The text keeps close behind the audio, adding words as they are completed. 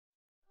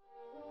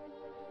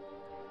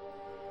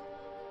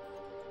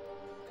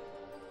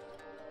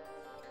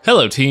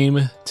Hello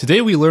team!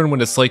 Today we learn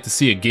what it's like to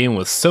see a game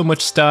with so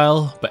much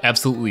style, but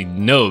absolutely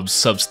no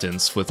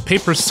substance with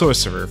Paper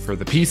Sorcerer for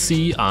the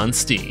PC on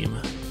Steam.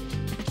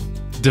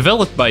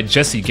 Developed by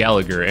Jesse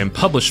Gallagher and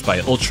published by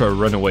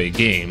Runaway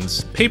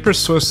Games, Paper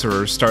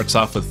Sorcerer starts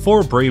off with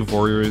 4 brave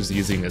warriors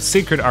using a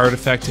sacred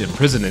artifact to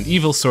imprison an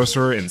evil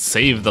sorcerer and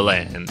save the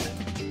land.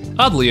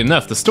 Oddly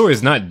enough, the story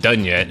is not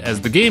done yet, as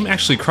the game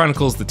actually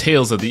chronicles the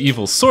tales of the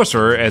evil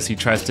sorcerer as he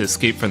tries to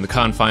escape from the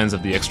confines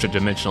of the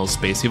extra-dimensional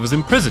space he was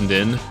imprisoned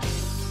in,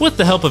 with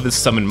the help of his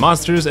summoned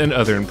monsters and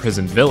other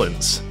imprisoned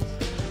villains.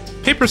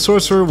 Paper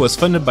Sorcerer was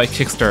funded by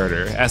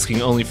Kickstarter,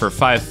 asking only for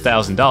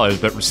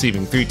 $5,000 but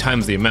receiving 3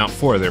 times the amount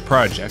for their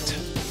project.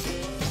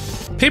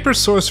 Paper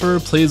Sorcerer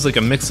plays like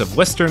a mix of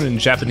Western and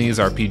Japanese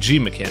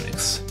RPG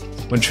mechanics.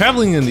 When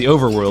traveling in the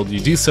overworld, you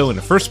do so in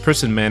a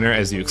first-person manner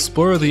as you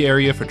explore the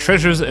area for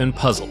treasures and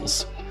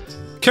puzzles.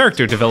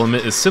 Character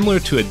development is similar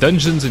to a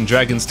Dungeons &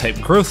 Dragons type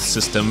growth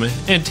system,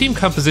 and team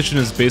composition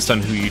is based on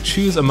who you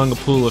choose among a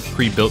pool of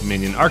pre-built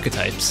minion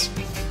archetypes.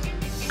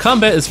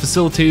 Combat is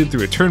facilitated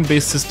through a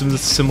turn-based system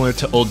similar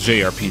to old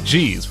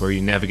JRPGs, where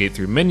you navigate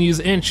through menus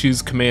and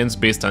choose commands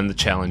based on the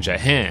challenge at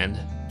hand.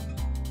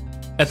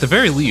 At the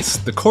very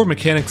least, the core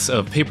mechanics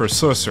of Paper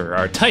Sorcerer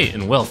are tight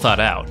and well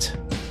thought out.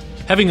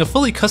 Having a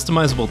fully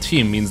customizable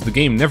team means the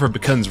game never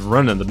becomes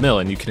run-of-the-mill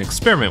and you can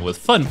experiment with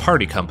fun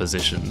party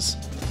compositions.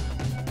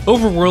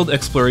 Overworld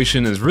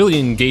exploration is really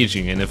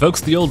engaging and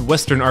evokes the old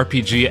Western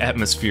RPG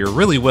atmosphere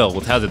really well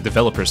with how the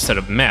developers set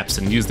up maps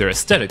and use their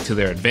aesthetic to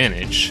their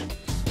advantage.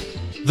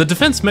 The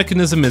defense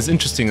mechanism is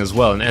interesting as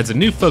well and adds a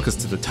new focus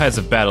to the tides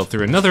of battle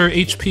through another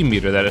HP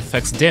meter that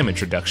affects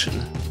damage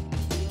reduction.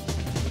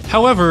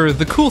 However,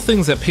 the cool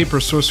things that Paper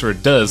Sorcerer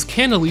does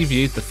can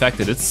alleviate the fact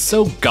that it's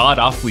so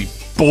god-awfully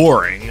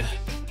boring.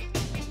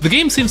 The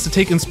game seems to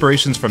take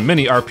inspirations from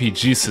many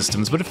RPG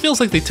systems, but it feels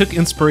like they took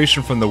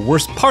inspiration from the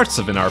worst parts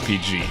of an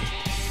RPG.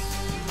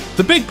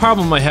 The big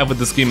problem I have with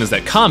this game is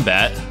that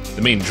combat,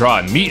 the main draw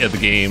and meat of the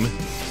game,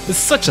 is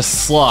such a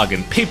slog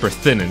and paper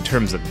thin in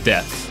terms of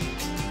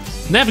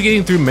depth.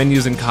 Navigating through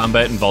menus in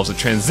combat involves a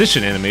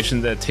transition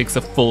animation that takes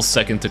a full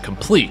second to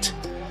complete.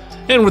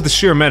 And with the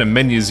sheer amount of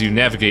menus you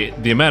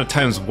navigate, the amount of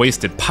times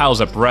wasted piles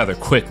up rather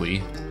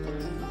quickly.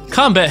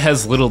 Combat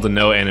has little to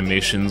no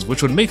animations,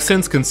 which would make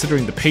sense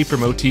considering the paper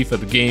motif of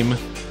the game,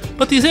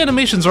 but these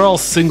animations are all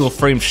single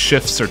frame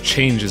shifts or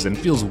changes and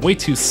feels way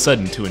too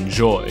sudden to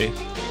enjoy.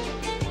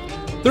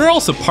 There are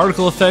also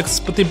particle effects,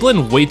 but they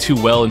blend way too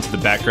well into the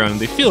background and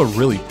they feel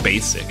really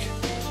basic.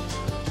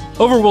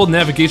 Overworld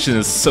navigation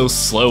is so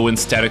slow and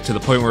static to the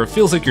point where it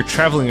feels like you're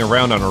traveling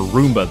around on a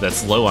Roomba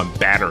that's low on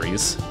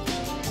batteries.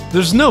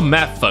 There's no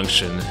map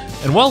function,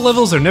 and while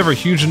levels are never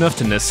huge enough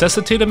to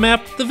necessitate a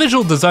map, the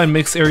visual design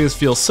makes areas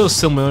feel so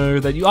similar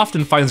that you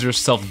often find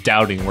yourself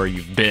doubting where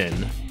you've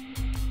been.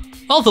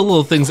 All the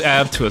little things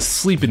add up to a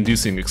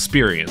sleep-inducing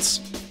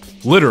experience.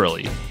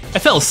 Literally, I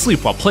fell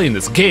asleep while playing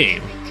this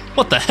game.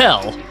 What the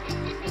hell?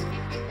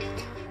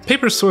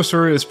 Paper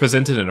Sorcerer is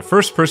presented in a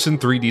first-person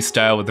 3D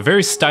style with a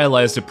very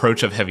stylized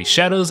approach of heavy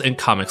shadows and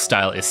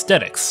comic-style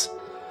aesthetics.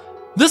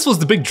 This was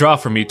the big draw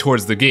for me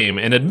towards the game,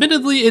 and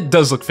admittedly it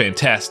does look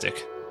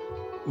fantastic.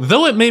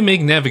 Though it may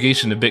make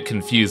navigation a bit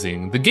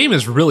confusing, the game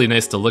is really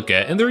nice to look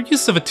at, and their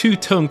use of a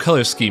 2-tone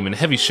color scheme and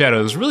heavy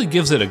shadows really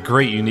gives it a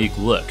great unique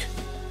look.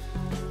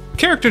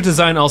 Character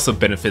design also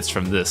benefits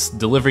from this,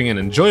 delivering an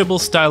enjoyable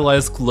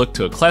stylized look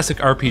to a classic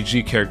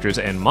RPG characters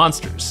and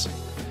monsters.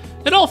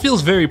 It all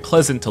feels very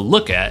pleasant to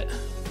look at.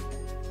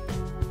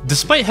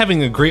 Despite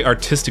having a great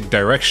artistic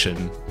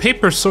direction,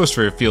 Paper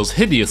Sorcerer feels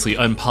hideously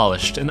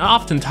unpolished and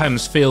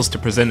oftentimes fails to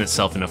present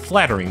itself in a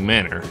flattering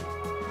manner.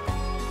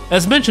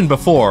 As mentioned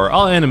before,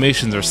 all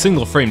animations are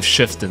single-frame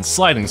shifts and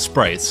sliding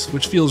sprites,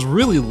 which feels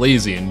really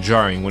lazy and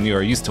jarring when you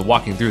are used to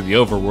walking through the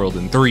overworld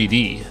in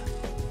 3D.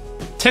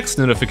 Text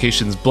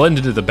notifications blend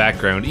into the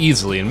background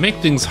easily and make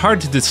things hard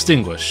to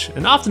distinguish,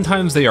 and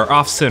oftentimes they are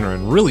off-center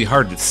and really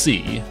hard to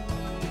see.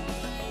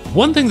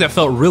 One thing that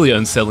felt really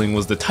unsettling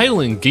was the title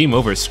and game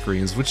over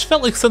screens, which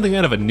felt like something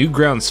out of a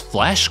Newgrounds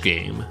Flash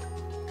game.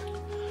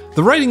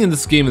 The writing in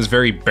this game is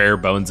very bare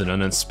bones and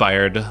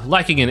uninspired,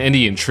 lacking in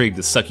any intrigue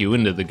to suck you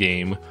into the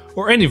game,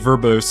 or any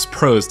verbose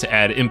prose to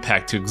add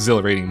impact to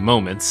exhilarating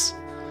moments.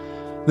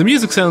 The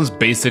music sounds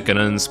basic and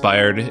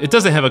uninspired, it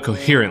doesn't have a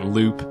coherent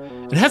loop,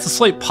 and has a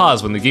slight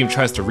pause when the game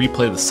tries to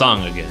replay the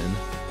song again.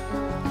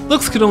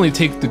 Looks can only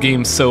take the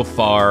game so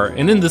far,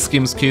 and in this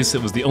game's case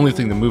it was the only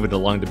thing to move it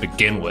along to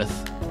begin with.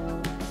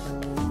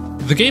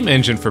 The game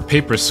engine for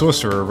Paper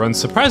Sorcerer runs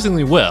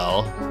surprisingly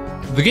well.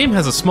 The game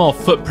has a small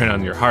footprint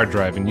on your hard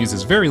drive and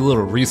uses very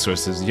little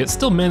resources, yet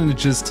still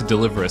manages to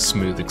deliver a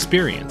smooth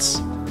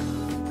experience.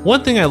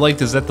 One thing I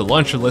liked is that the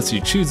launcher lets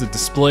you choose the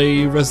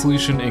display,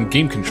 resolution, and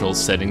game control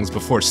settings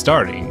before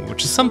starting,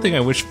 which is something I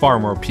wish far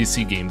more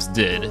PC games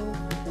did.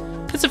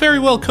 It's a very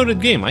well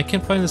coded game, I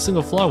can't find a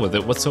single flaw with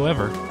it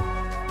whatsoever.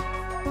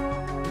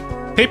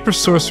 Paper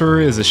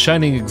Sorcerer is a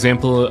shining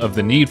example of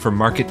the need for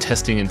market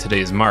testing in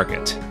today's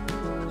market.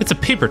 It's a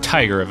paper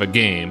tiger of a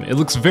game. It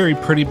looks very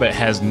pretty but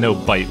has no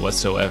bite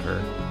whatsoever.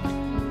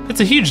 It's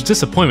a huge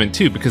disappointment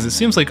too, because it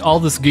seems like all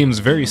this game's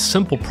very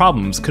simple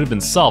problems could have been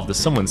solved if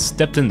someone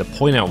stepped in to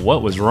point out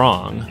what was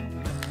wrong.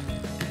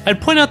 I'd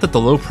point out that the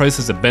low price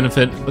is a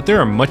benefit, but there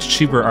are much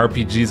cheaper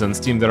RPGs on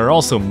Steam that are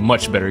also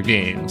much better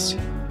games.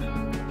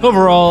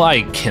 Overall,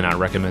 I cannot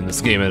recommend this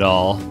game at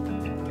all.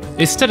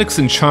 Aesthetics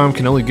and charm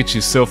can only get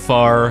you so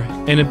far,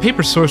 and in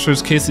Paper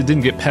Sorcerer's case it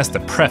didn't get past the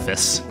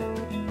preface.